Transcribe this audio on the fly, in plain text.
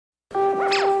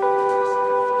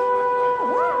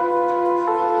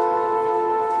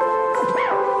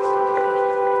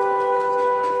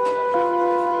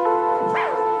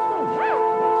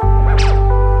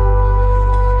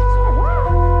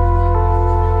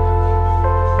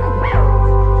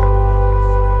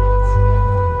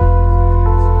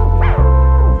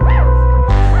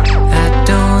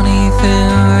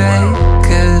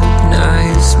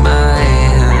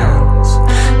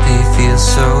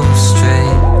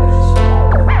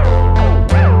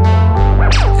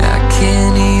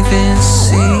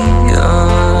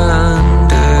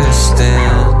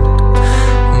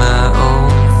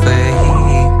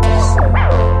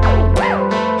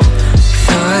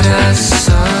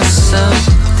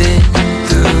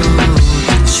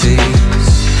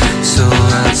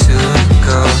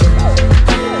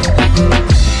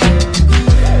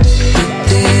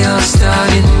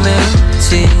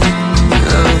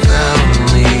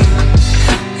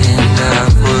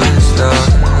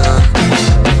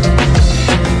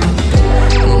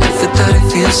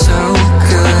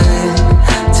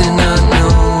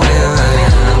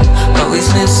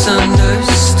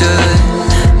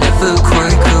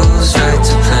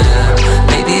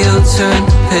turn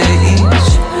the page.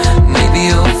 Maybe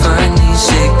you'll finally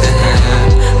shake the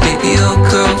hand. Maybe you'll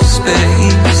go to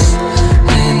space,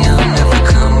 and you'll never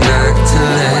come back to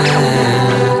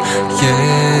land.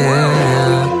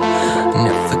 Yeah,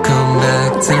 never come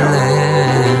back to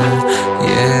land.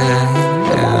 Yeah.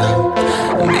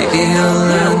 Maybe you'll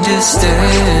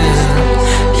understand.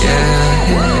 Yeah.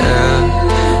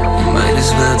 You might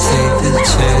as well take the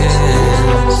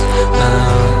chance.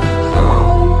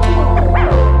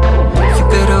 You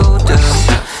better hold up.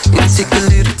 It'll take a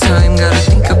little time. Gotta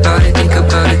think about it, think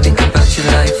about it, think about your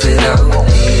life without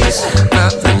these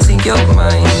problems in your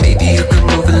mind. Maybe you could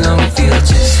move along and feel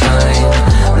just fine.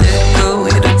 Let go,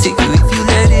 it'll take you if you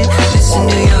let it. Listen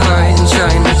to your heart and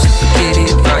try not to forget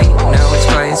it. Right now it's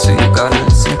fine, so you gotta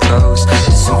listen close.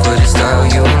 Listen for the style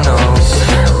you know.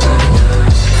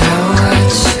 I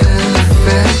watch a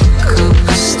freckle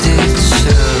stitch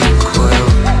a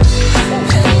quilt,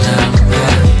 and I'm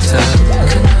wrapped up.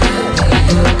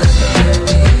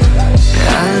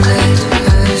 I let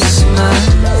her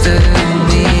smother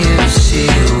me if she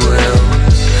will.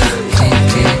 Can't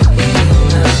get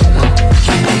enough.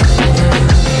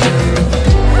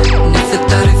 Never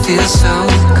thought it feels so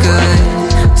good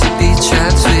to be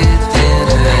trapped within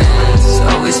her hands.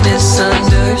 Always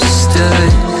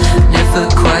misunderstood, never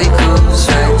quite goes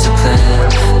right to plan.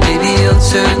 Maybe you'll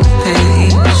turn the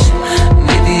page.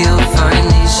 Maybe you'll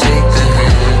finally shake the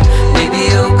hand. Maybe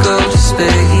you'll go to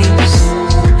space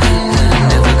and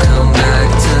never come back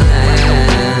to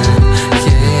land.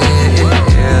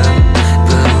 Yeah.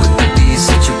 But would that be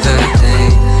such a bad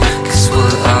thing? 'Cause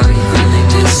what are you really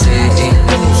missing?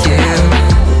 Yeah.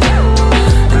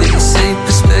 They say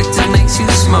perspective makes you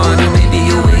smarter. Maybe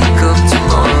you'll wake up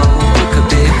tomorrow, work a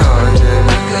bit harder.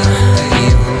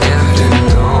 You never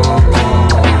know.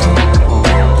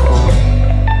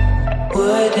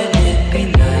 Wouldn't it be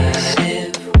nice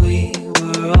if we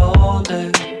were older?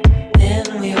 Then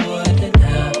we wouldn't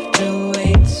have to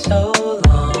wait so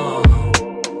long.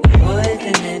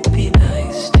 Wouldn't it be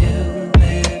nice to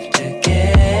live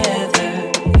together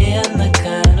in the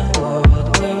kind of world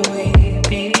where we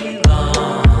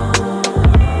belong?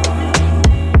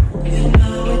 You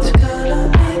know it's gonna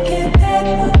make it that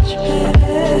much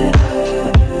better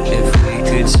if we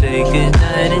could say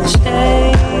goodnight and stay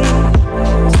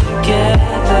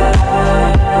together.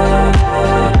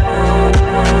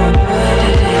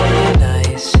 Wouldn't it be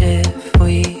nice if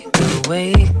we could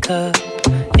wake up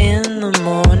in the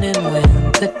morning when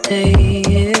the day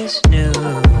is new,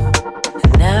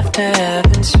 and after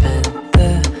having spent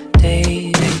the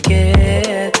day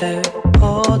together,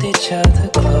 hold each other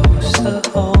close the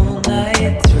whole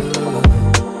night through.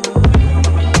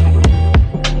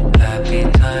 Happy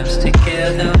times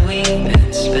together we've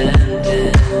been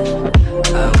spending.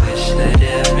 I wish that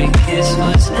every kiss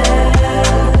was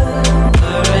never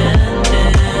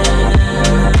ending.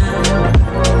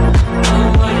 Oh,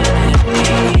 wouldn't it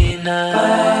be nice?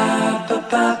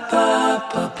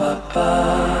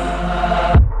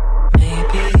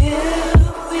 Maybe if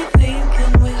we think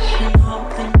and wish and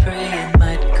hope and pray it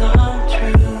might come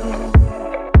true.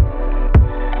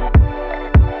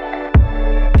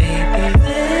 Baby,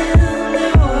 then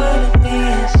there wouldn't be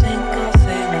a single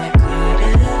thing we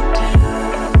couldn't do.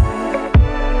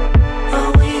 Oh,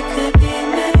 we could be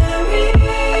married,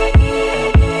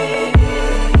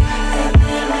 and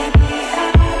then we'd be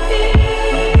happy.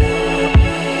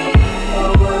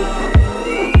 Oh,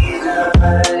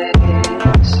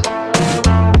 nice.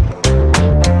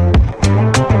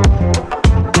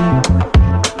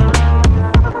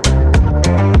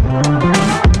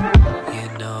 You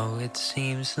know, it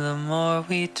seems the more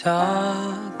we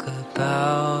talk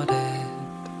about it,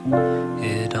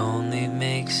 it only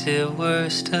makes it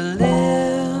worse to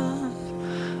live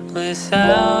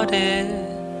without it.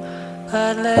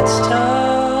 But let's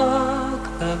talk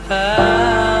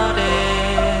about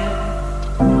it.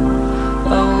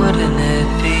 Oh, wouldn't it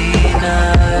be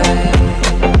nice?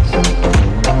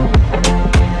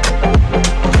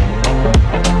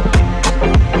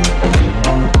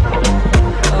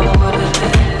 Oh, wouldn't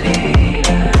it be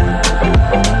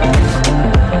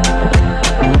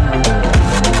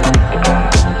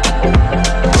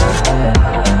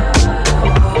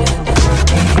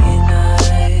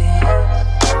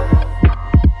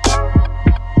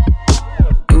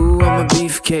Ooh, I'm a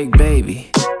beefcake baby.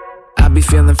 I be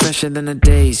feeling fresher than a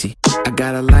daisy. I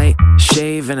got a light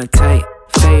shave and a tight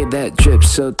fade that drips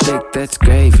so thick that's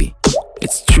gravy.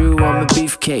 It's true, I'm a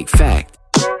beefcake, fact.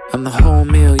 I'm the whole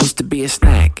meal, used to be a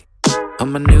snack.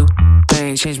 I'm a new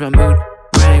thing, changed my mood.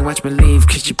 Rang, watch me leave,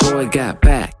 cause your boy got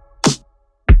back.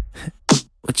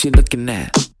 What you looking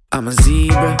at? I'm a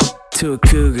zebra to a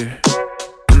cougar.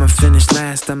 I'm I'ma finish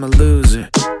last, I'm a loser.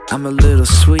 I'm a little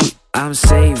sweet, I'm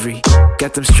savory.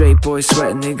 Got them straight boys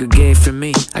sweating, nigga gay for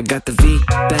me. I got the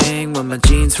V-thing when my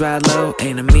jeans ride low.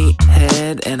 Ain't a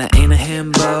meathead and I ain't a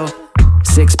himbo.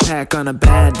 6-pack on a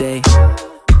bad day.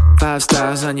 5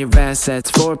 stars on your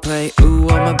assets, foreplay. Ooh,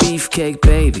 I'm a beefcake,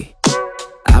 baby.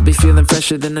 I'll be feeling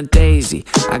fresher than a daisy.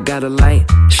 I got a light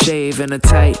shave and a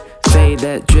tight fade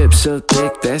that drips so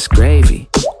thick, that's gravy.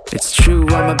 It's true,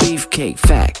 I'm a beefcake,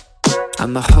 fact.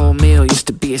 I'm the whole meal, used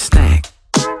to be a snack.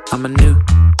 I'm a new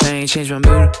thing, change my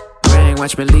mood. Ring,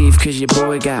 watch me leave, cause your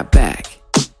boy got back.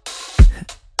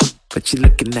 What you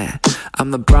looking at? I'm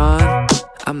the brawn,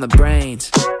 I'm the brains.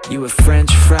 You a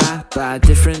French fry by a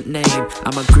different name.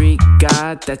 I'm a Greek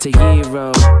god, that's a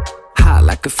hero. Hot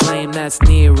like a flame, that's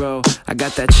Nero. I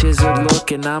got that chiseled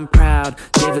look and I'm proud.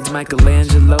 David's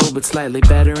Michelangelo, but slightly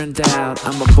better endowed.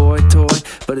 I'm a boy toy,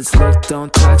 but it's look,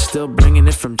 don't touch. Still bringing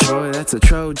it from Troy, that's a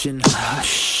Trojan.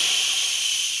 Hush.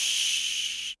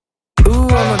 Ooh,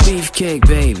 I'm a beefcake,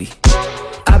 baby.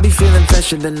 I be feeling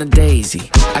fresher than a daisy.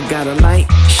 I got a light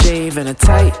shave and a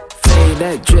tight fade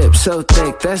that drips so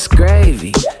thick, that's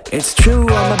gravy. It's true,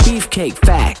 I'm a beefcake,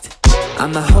 fact.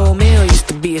 I'm the whole meal, used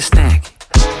to be a snack.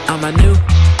 I'm a new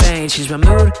thing, change my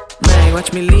mood. Man,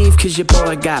 watch me leave, cause your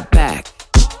boy got back.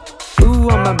 Ooh,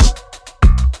 I'm a...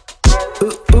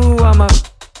 Ooh, I'm a...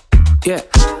 Yeah.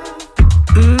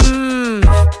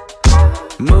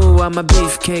 Moo, I'm a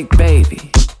beefcake, baby.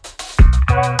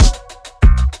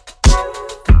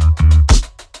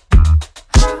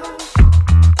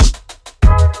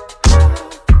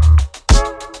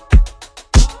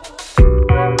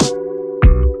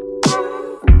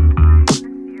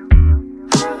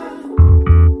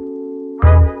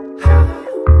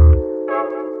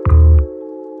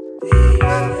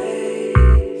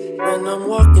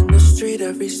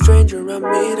 Every stranger I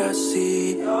meet, I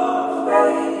see your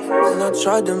face. And I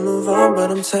tried to move on, but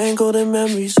I'm tangled in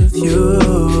memories of you.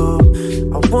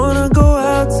 I wanna go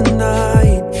out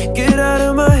tonight, get out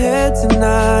of my head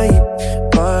tonight,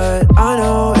 but I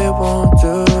know it won't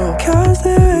do. Cause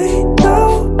there ain't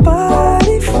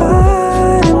nobody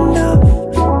fine enough.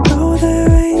 No, there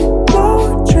ain't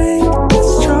no drink that's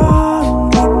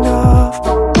strong enough.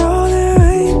 No, there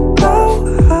ain't no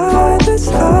high that's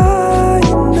high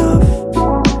enough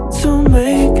to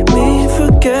make me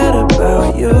forget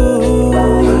about you.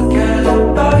 Forget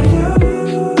about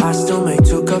you. I still make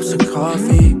 2 cups of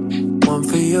coffee, one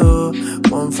for you,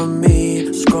 one for me.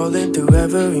 Scrolling through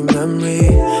every memory,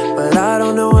 but I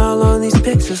don't know how long these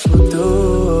pictures will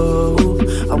do.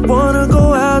 I wanna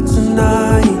go out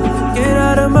tonight, get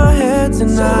out of my head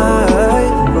tonight,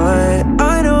 but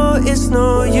I know it's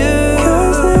no use.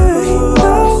 Cause there ain't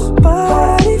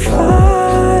nobody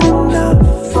fine enough.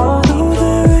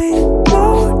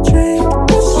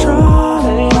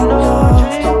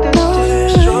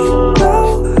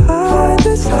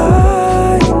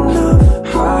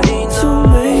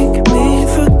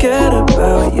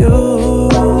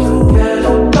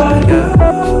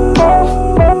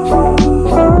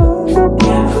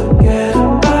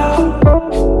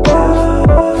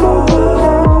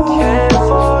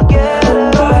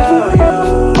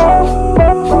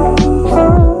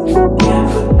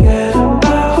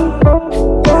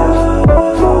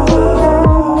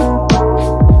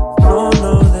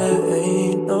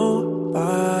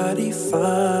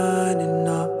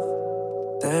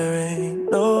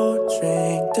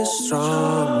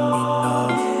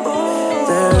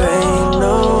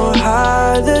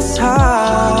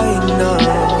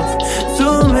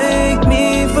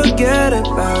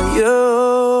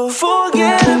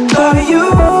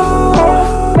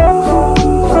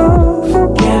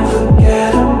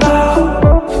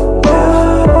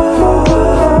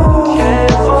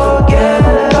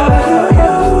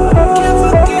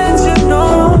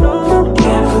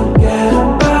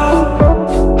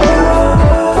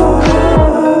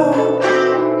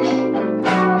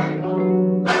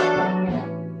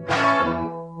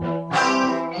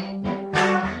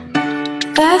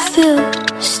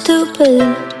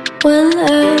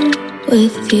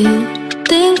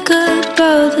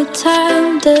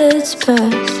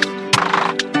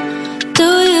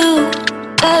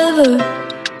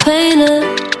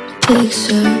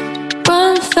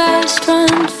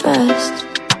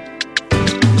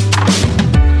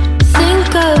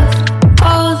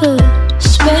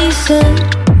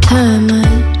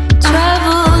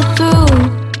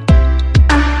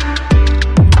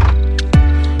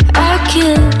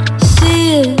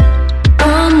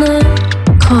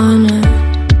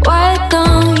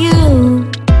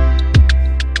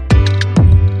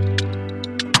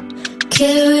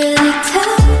 Can't really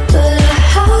tell, but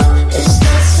how it's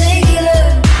not singular,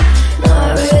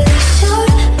 not really.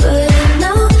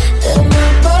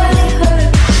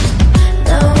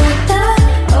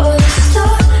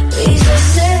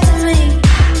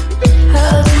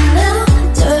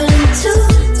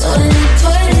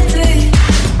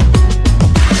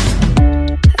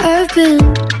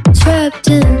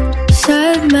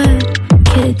 inside my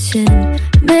kitchen.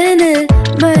 Minute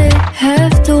might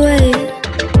have to wait.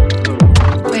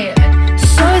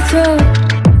 Sore throat,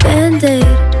 Band-Aid,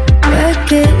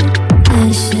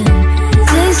 recognition,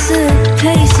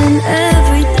 dissipation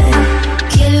every day.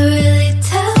 Can't really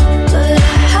tell, but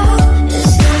I hope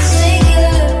it's not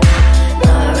singular.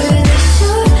 Not really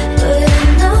sure, but I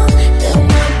know that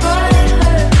my body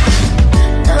hurts.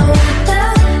 Now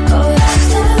without all the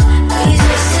stuff you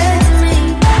just said to me,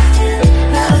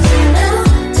 how's it now?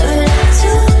 Turn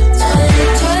into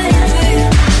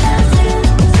 2023.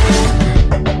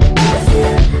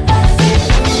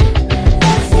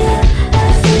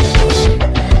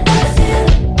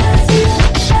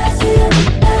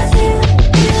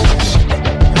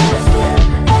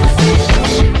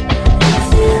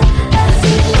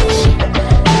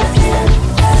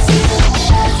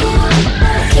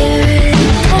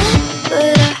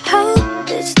 But I hope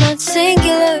it's not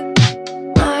singular.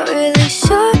 Not really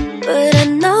sure, but I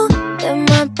know that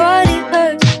my body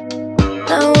hurts.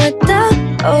 Now without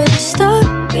all the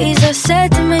stories I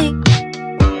said to me,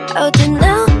 how did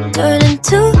now turn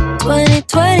into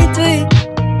 2023?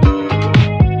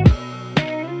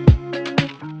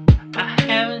 I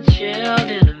haven't chilled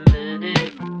in a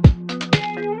minute.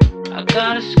 I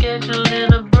got a schedule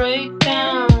and a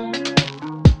breakdown.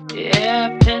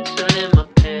 Yeah, pencil in my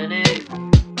panic.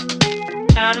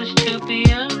 How does 2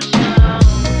 p.m. sound?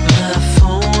 My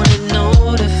phone had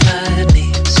notified me,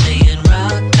 saying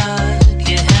rock hard.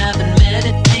 You haven't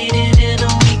meditated in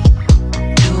a week.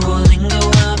 Duolingo,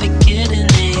 I'll be getting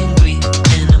angry,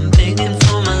 and I'm begging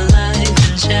for my life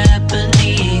in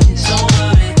Japanese. Don't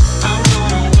worry, I'm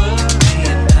gonna worry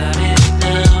about it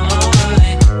now. I'll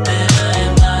worry that I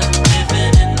am not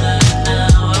living in the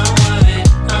now. I'm worried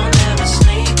I'll never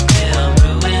sleep. Yeah, I'm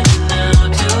ruined now.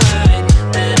 Too worried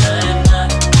that I am not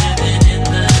living in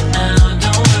the now.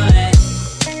 Don't worry,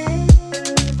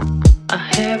 I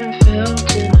haven't felt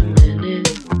in a minute.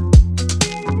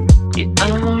 Yeah,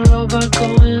 I'm a robot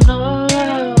going all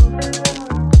out.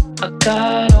 I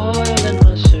got oil in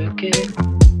my circuit.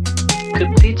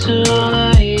 Could be too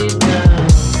late now.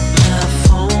 My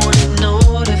phone had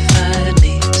notified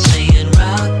me, saying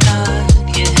rock hard.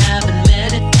 You haven't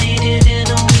meditated in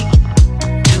a week.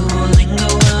 Duolingo,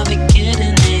 I'll be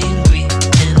getting angry,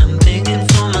 and I'm begging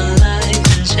for my life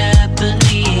in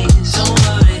Japanese. Don't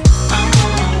worry, I'm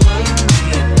gonna worry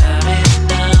about it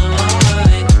now. I'm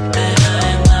worried that I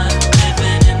am not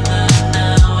living in the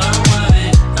now. I'm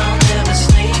worried I'll never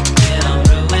sleep. Yeah, I'm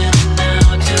ruined now.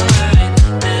 Too worried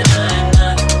that I am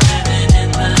not living in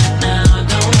the now.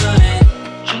 Don't worry.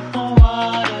 Drink more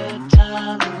water,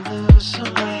 time to lose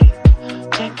some weight.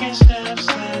 Taking steps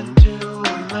that do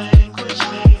make we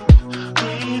sleep.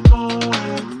 People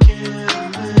who get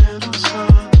a little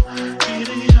sun.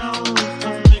 Video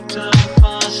don't make time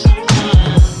for some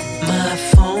fun. My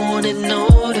phone had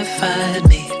notified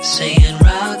me, saying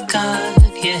rock hard.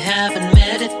 You haven't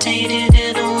meditated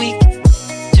in a week.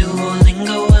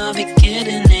 Duolingo, I'll be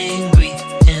getting angry,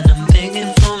 and I'm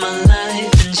begging for my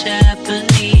life in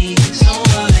Japanese. Don't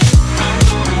worry, I'm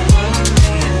gonna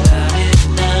worry about it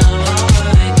now. I'm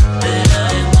worried that I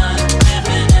am not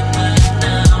living in the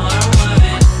now. I'm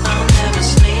worried I'll never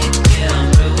sleep. Yeah, I'm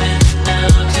ruined now.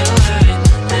 Too worried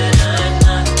that I am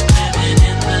not living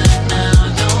in the now.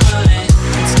 Don't worry,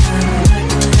 It's kinda like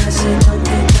when I say don't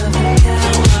think of a cat.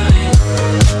 don't worry,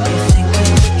 You think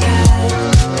of a cat.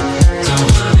 don't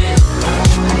worry, I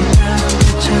worry about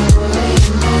what you're worrying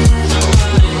about. don't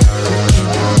worry.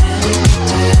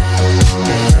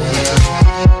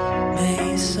 Me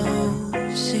hizo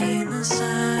sin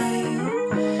asai,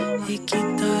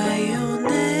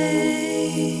 ikitayone.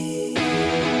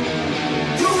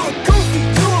 You a goofy,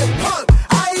 you a punk.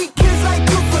 I eat kids like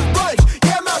you for lunch.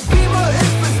 Yeah, my Beamer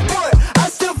is for sport. I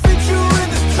still fit you in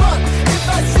the trunk. If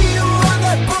I see you on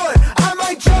that board, I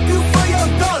might jump you for your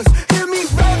dunks. Hear me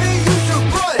revving, you should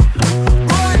run.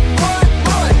 Run, run,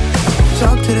 run.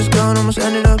 Talked to this girl and almost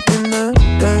ended up in the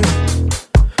dirt.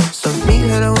 Some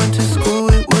meathead I went to school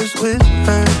with was with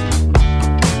her.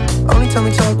 Only time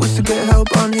we talked was to get help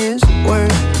on his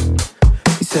work.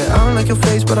 He said, I don't like your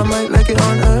face, but I might like it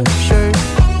on a shirt.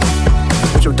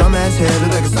 But your dumb ass hair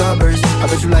look like a starburst. I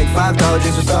bet you like $5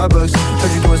 drinks from Starbucks.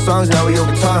 Heard you doing songs now with your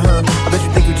guitar, huh? I bet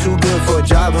you think you too good for a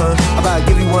job, huh? How about I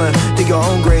give you one, dig your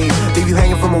own grave, leave you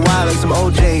hanging from a while like some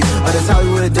OJs. Oh, that's how we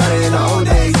would've done it in the old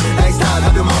days. Next time,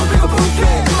 have your mama pick a blue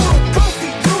cat. You a goofy,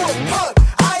 you a punk.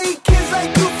 I eat kids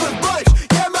like you for lunch.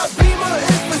 Yeah, my Beamer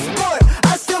is for sport.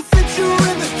 I still fit you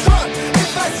in the trunk.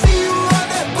 If I see you on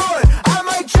that board, I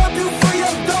might jump you for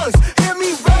your dunks. Hear me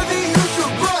revving, you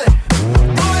should run.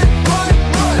 Run, run,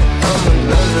 run. I'm a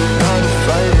lover, I'm a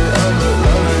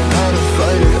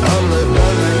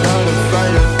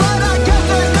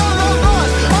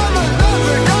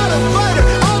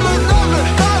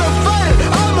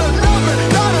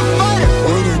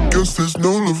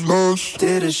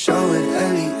did a show in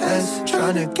LES,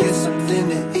 tryna get something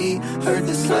to eat. Heard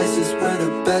the slices were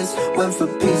the best, went for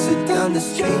pizza down the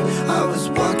street. I was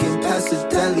walking past the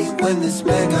deli when this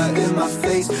man got in my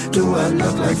face. Do I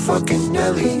look like fucking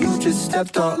Nelly? You just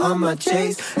stepped all on my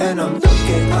chase, and I'm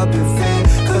looking up in fear,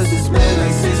 cause this man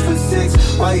like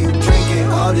 6'6". Why you drinking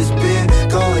all this beer?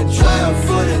 Go and try out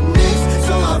for the Knicks.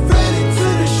 So I ran into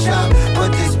the shop, but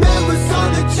this man was on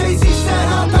the chase. He said,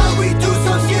 how about we do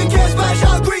some skincare, splash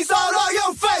out grease all on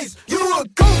your face? You a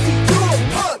goofy, you a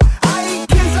punk. I eat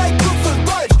kids like you for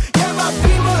lunch. Yeah, my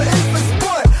Beamer is for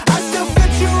sport. I still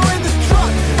fit you in the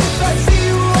trunk. If I see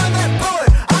you on that board,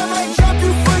 I might drop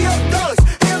you for your thugs.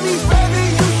 Hear me, baby,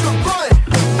 you should run.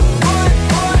 Run,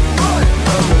 run, run.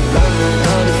 I'm a lover,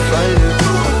 not a fighter.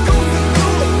 You a goofy, you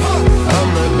a punk.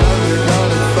 I'm a lover,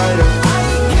 not a fighter. I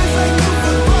eat kids like you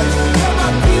for lunch. Yeah, my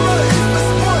Beamer is for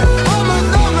sport. I'm a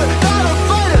lover, not a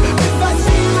fighter. If I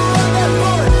see you on that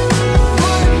board,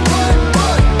 run, run,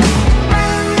 run.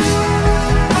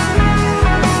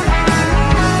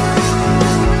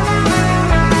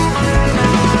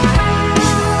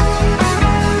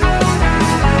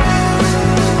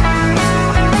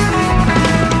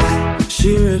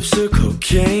 She rips her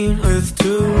cocaine with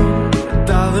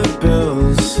 $2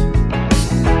 bills.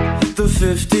 The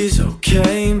 50's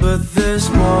okay, but there's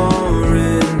more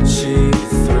in cheap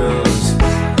thrills.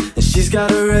 And she's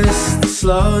got a wrist that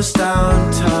slows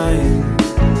down time,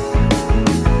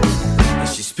 and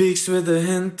she speaks with a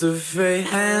hint of fate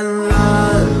and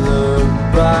lullaby.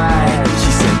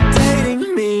 She said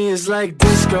dating me is like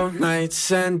disco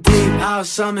nights and deep house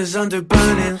summers under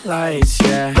burning lights.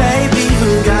 Yeah, baby,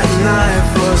 who got an eye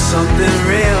for something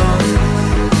real?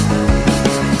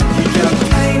 You got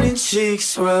painted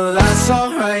cheeks, well that's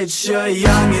alright. You're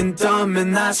young and dumb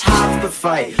and that's half the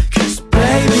fight. Cause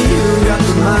baby, you got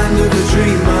the mind of a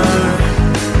dreamer.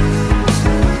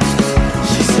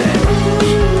 She said,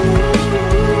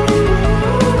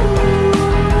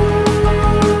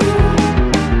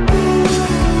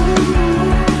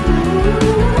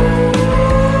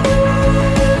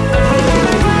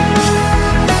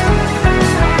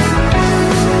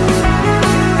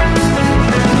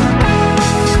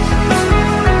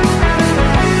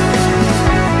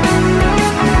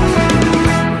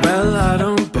 well, I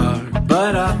don't bark,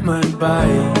 but I might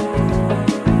bite.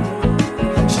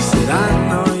 She said, I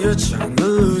know you're trying to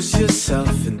lose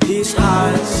yourself in these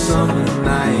hot summer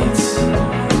nights.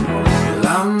 Well,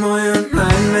 I'm more your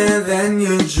nightmare than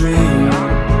your dream.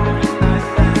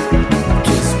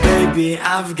 Cause baby,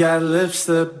 I've got lips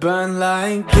that burn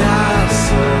like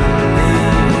gasoline.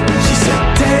 She said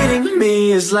dating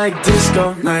me is like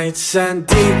disco nights and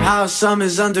deep house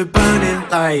summers under burning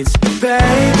lights.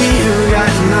 Baby, you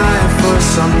got an eye for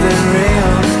something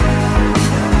real.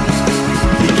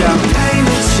 You got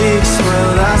painted cheeks,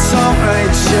 well that's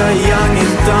alright. You're young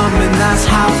and dumb and that's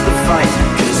half the fight.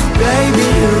 Cause baby,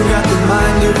 you got the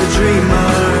mind of a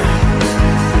dreamer.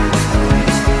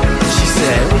 She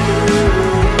said,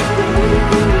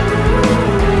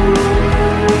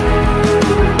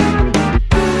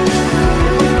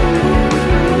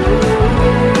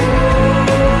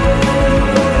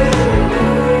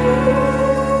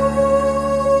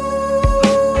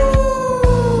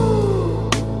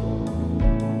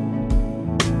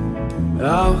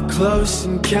 oh, close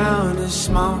encounters,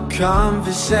 small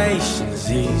conversations,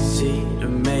 easy to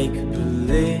make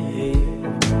believe.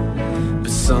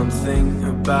 But something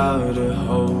about a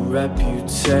whole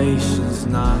reputation's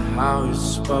not how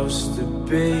it's supposed to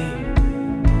be.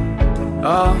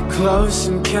 Oh, close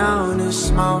encounters,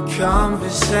 small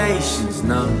conversations,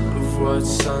 none of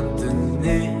what's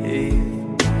underneath.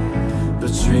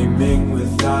 But dreaming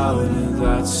without her,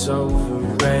 that's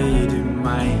overrated.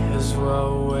 Might as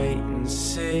well wait and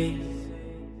see.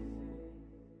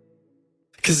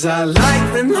 Cause I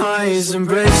like the noise,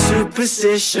 embrace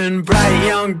superstition. Bright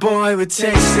young boy with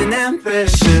taste and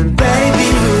ambition. Baby,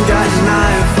 who got an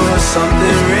eye for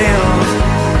something real?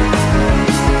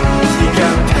 You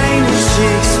got painted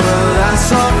cheeks, well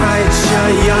that's alright.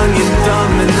 You're young and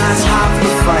dumb and that's half the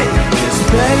fight. Cause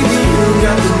baby, you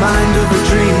got the mind of a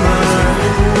dreamer.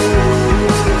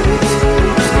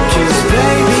 Cause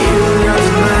baby, you got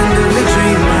the mind of a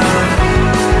dreamer.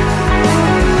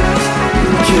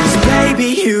 Cause baby,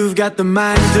 you've got the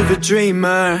mind of a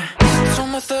dreamer. I told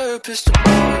my therapist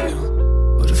about you.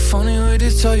 What a funny way to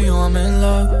tell you I'm in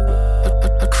love.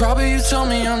 I cry but you tell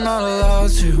me I'm not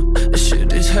allowed to. This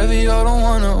shit is heavy, I don't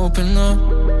wanna open up.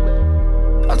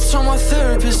 I told my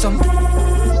therapist I'm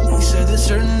he said there's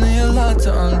certainly a lot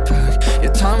to unpack.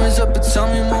 Your time is up, but tell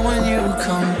me more when you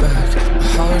come back.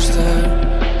 How's that?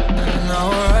 And now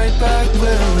we're right back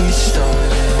where we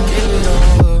started. Give it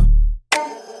all up.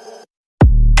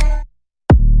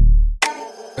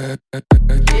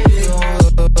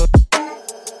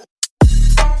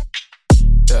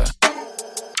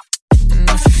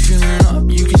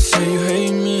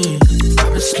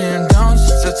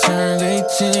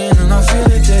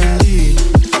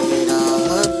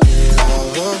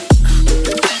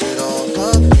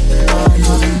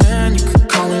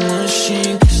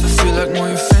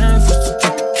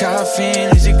 my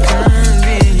feelings, it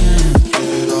convenient.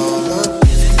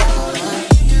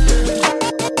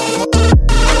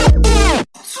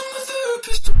 Tell my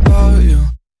therapist about you.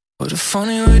 What a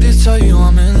funny way to tell you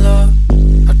I'm in love.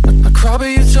 I cry but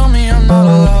you tell me I'm not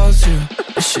allowed to.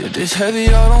 This shit is heavy,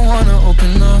 I don't wanna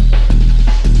open up.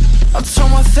 I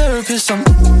told my therapist I'm.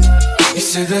 You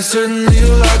said there's certainly a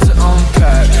lot to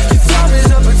unpack. Your time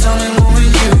is up, but tell me when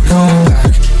will you come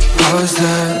back? How's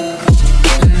that?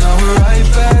 And now we're right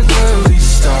back where we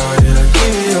started. I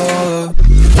gave it all up.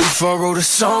 If I wrote a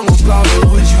song about it,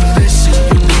 would you listen?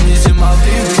 Your name is in my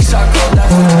lyrics, I call that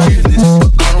forgiveness.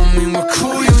 I don't mean we're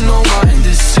cool, you know my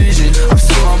indecision. I'm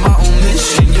still on my own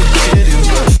mission, you're kidding.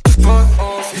 But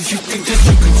if you think that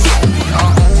you can fool me, I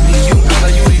own me. You act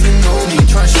like you even know me.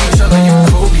 Try to shoot each other, you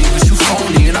Kobe, but you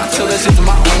phony. And I tell that shit to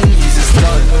my homies, it's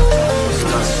done. It's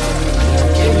done.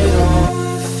 Give it all.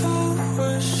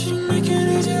 You make it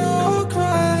easy, I'll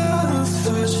cry out of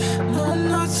touch. No, I'm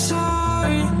not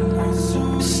sorry.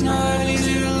 It's not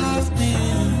easy to love me.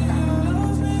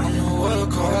 I know what I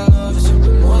call love is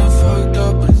something more than fucked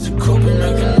up, but it's a coping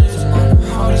mechanism. I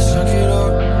know how to suck it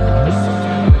up.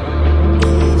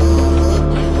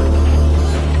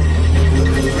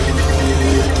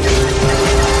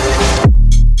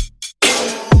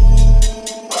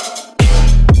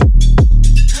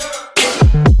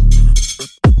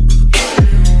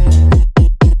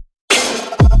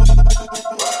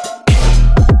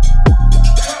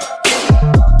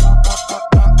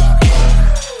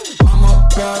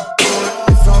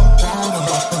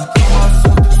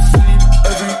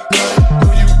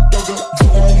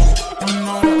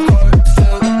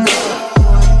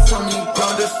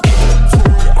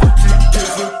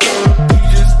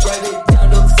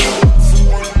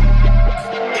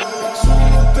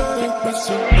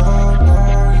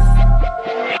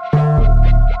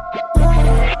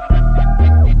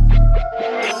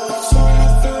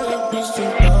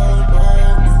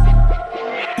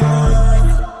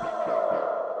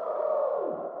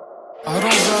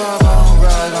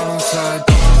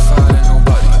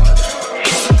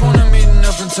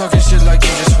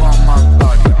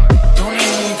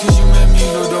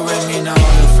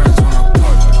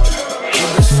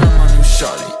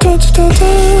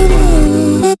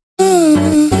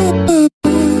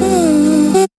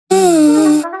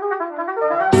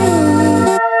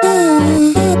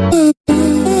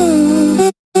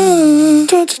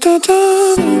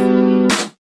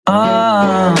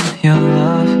 Your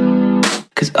love,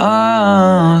 'cause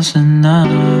all's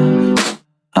enough.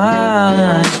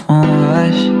 I won't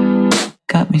rush.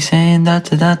 Got me saying da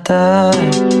da da da.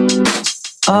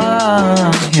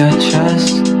 Oh, your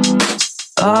trust,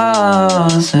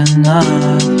 all's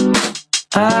enough.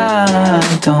 I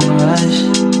don't rush.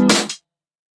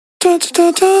 Da da da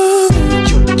da.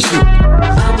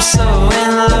 I'm so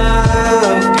in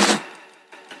love.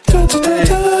 Da da da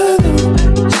da.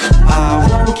 I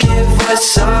won't give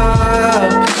us up.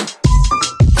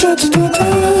 Da da da da.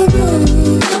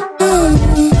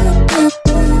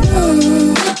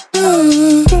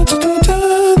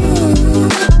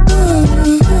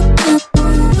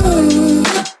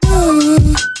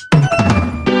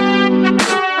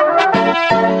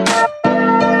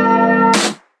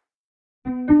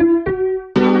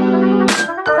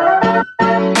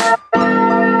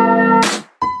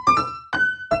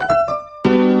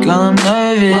 Girl, I'm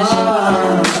nervous.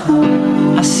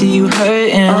 I see you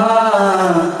hurting.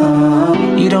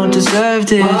 You don't deserve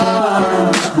this.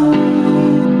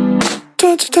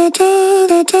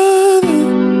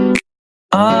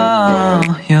 Oh,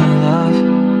 your love,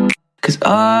 'cause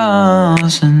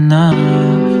all's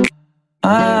enough. I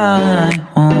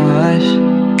won't rush.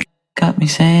 Got me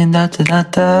saying da da da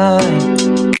da.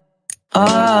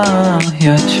 Oh,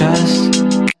 your trust,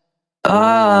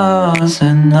 all's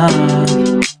enough.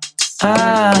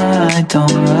 I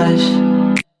don't rush.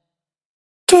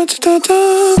 Da da da da.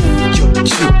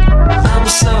 I'm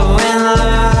so in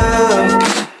love.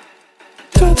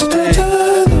 Da da da da.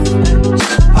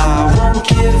 I won't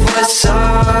give us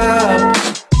up.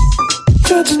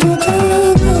 Da da da da.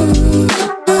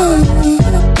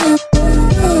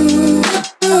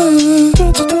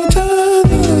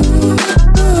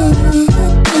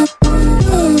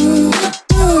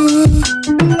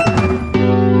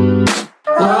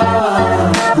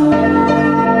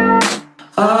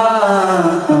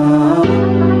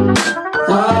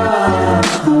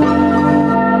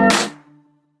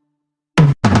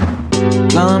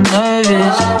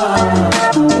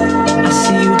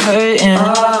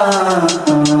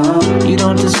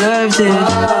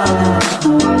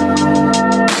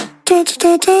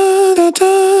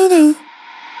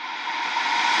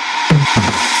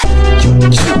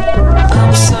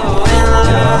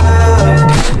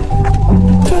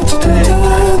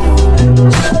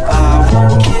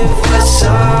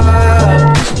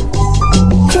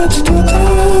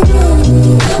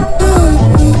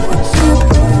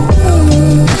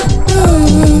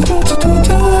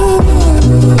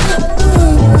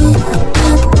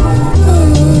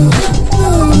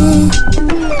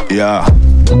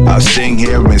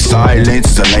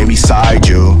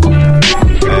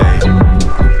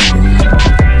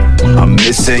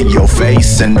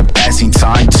 just end up passing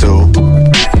time too.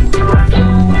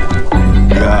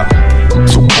 Yeah.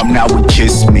 So come now and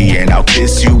kiss me and I'll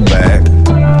kiss you back.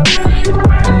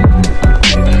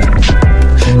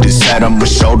 This head on my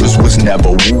shoulders was never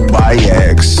wooed by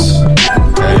ex.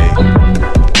 Hey.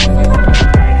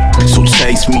 So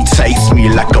taste me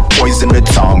like a poison the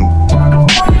tongue.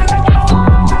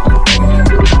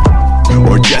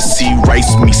 Or just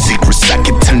erase me, secret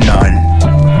second to none.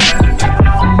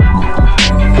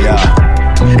 Yeah,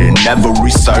 and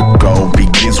every circle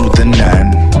begins with an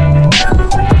end.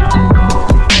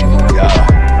 Yeah,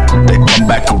 they come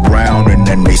back around and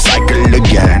then they cycle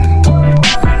again.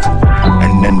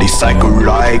 And then they cycle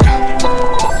like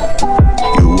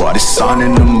you are the sun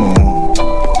and the moon.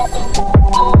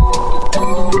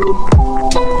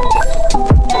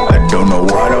 I don't know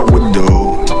what I would do.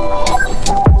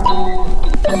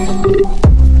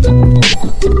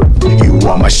 You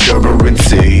are my sugar and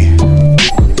tea.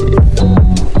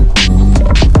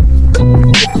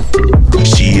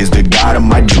 She is the god of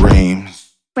my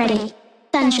dreams. Ready,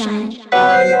 sunshine.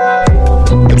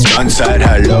 The sun said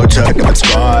hello to the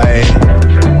sky.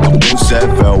 The moon said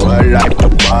farewell like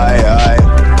goodbye.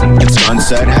 The sun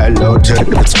said hello to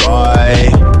the sky.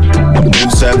 The moon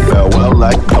said farewell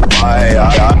like goodbye.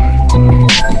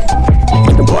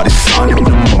 You are the sun and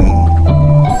the moon.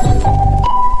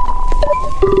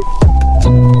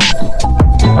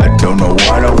 I don't know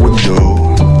what I would do.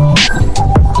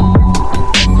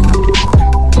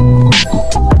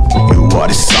 You are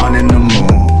the sun and the moon.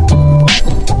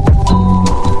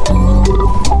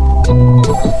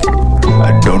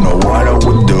 I don't know what I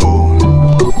would do.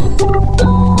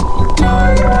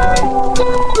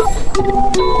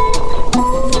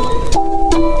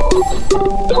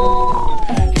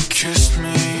 You kissed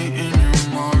me in your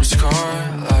mom's car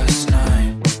last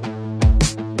night.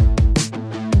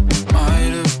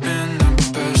 Might have been the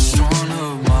best one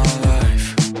of my life.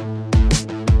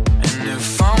 And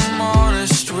if I'm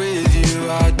honest with you,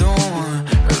 I don't want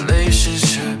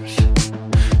relationships.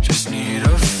 Just need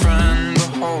a friend to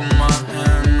hold my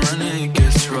hand when it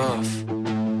gets rough.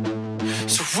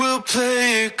 So we'll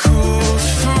play it cool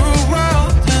for a while,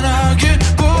 then I'll get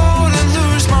bored and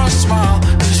lose my smile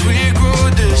as we grow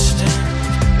distant.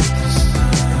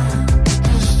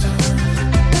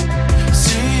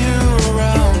 See you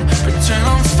around, pretend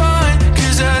I'm fine,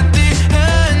 'cause at the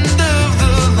end of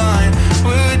the line,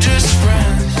 we're just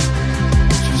friends.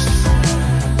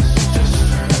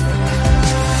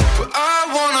 But I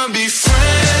wanna be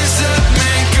friends that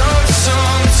make up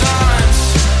sometimes.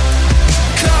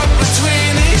 Caught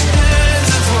between the hands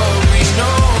of what we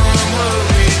know and what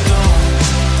we don't.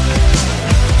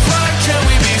 Why can't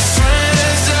we be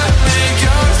friends that make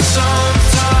up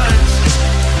sometimes?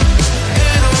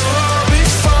 It'll all be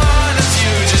fine if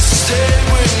you just stay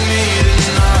with me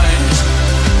tonight.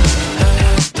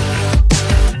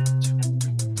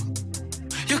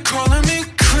 You're calling me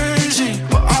crazy,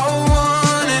 but I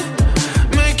want it.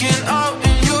 Making out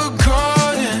in your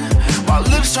garden, my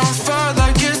lips on fire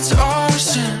like it's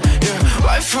arson. Yeah,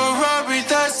 white Ferrari,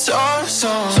 that's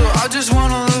awesome. So I just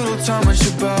want a little time with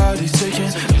your body,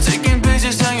 taking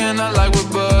pictures, hanging out like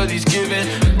we're buddies, giving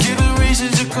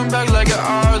reasons to come back like I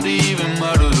hardly even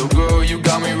muddle. Oh girl, you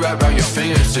got me right by your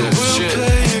fingertips. We'll shit.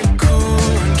 Play it cool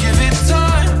and give it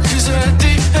time, 'cause at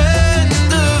the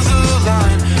end of the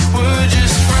line, we're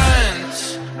just friends.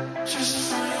 Just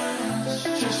friends,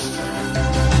 just friends.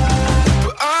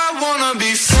 But I wanna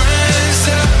be friends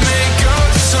that make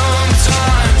up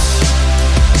sometimes.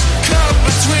 Caught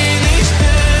between the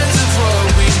hands of what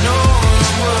we know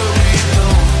and what we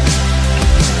don't.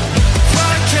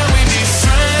 Why can't we be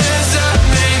friends that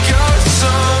make up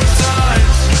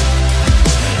sometimes?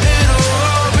 It'll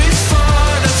all be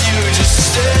fine if you just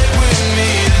stay with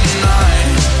me tonight.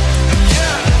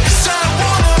 Yeah, 'cause I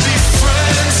wanna be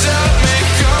friends that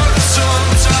make up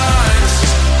sometimes.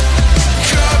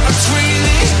 Caught between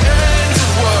the ends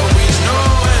of what we know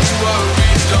and what we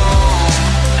don't.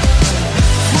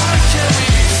 Why can't we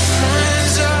be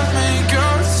friends that make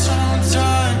up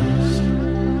sometimes?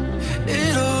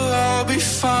 It'll all be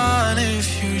fine if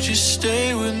you just stay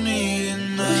with me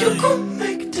tonight. You gon'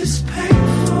 make this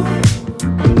painful.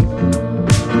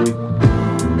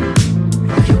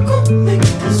 You gon' make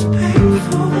this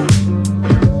painful.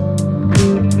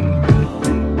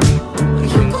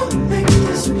 You gon' make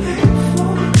this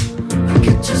painful. I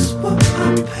get just what I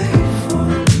pay for.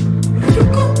 You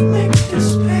gon' make this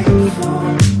painful.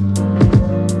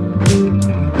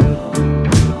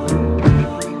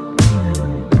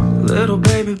 Little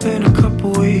baby, been a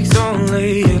couple weeks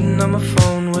only. Hitting on my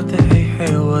phone with the hey,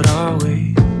 hey, what are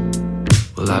we?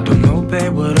 Well, I don't know,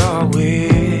 babe, what are we?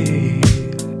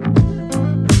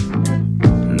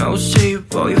 no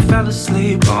sleep, oh you fell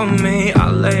asleep on me. I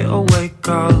lay awake,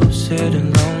 all lucid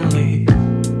and lonely.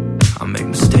 I make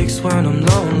mistakes when I'm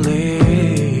lonely.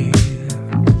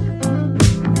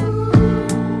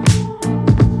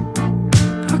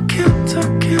 I can't,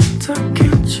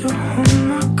 you're on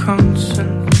my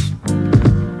conscience.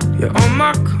 You're on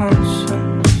my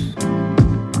conscience.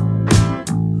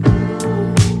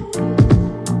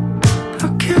 I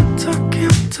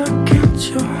can't,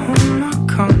 you're on my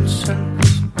conscience.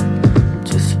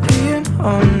 Just being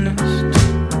honest.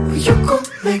 You gon'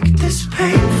 make this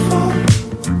painful.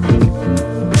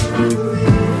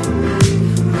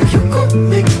 You gon'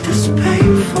 make this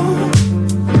painful.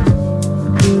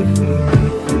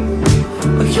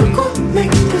 You gon'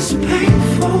 make this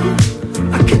painful.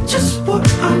 I get just what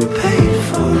I paid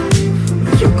for.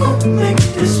 You gon' make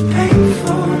this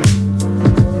painful.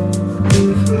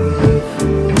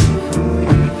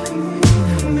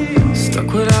 Stuck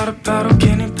without a battle,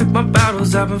 can't even pick my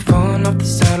battles. I've been falling off the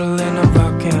saddle in a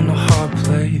rock and a hard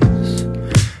place.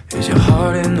 Is your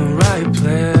heart in the right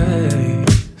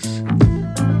place?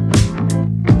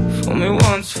 Fool me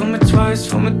once, fool me twice,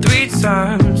 fool me 3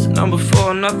 times. Number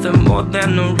 4, nothing more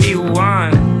than a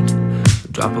rewind.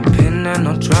 Drop a pin and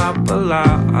I'll drop a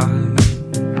line.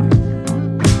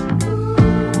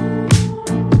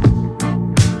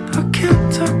 I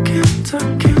can't,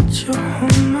 you're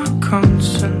on my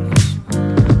conscience.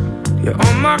 You're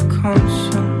on my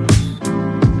conscience.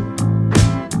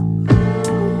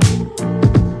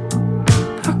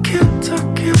 I can't,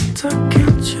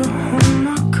 you're on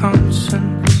my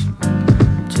conscience.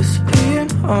 Just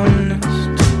being honest.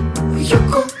 You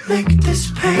gon' make this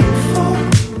painful.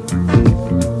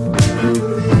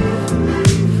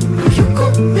 You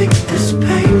gon' make this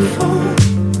painful.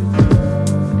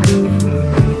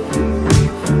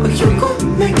 You gon'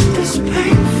 make this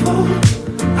painful.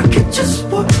 I get just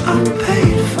what I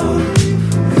paid for.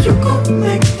 You gon'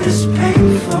 make this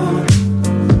painful.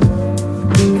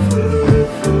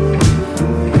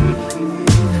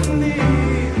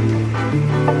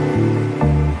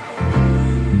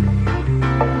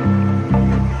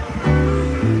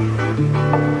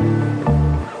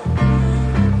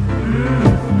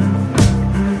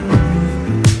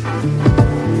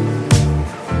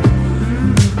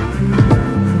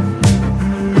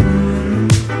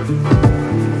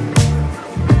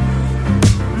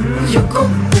 You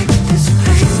gon' make this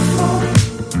painful.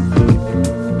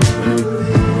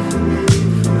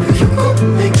 You gon'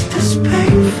 make this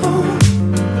painful.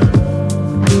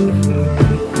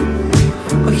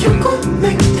 You gon'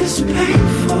 make this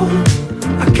painful.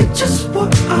 I get just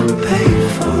what I pay.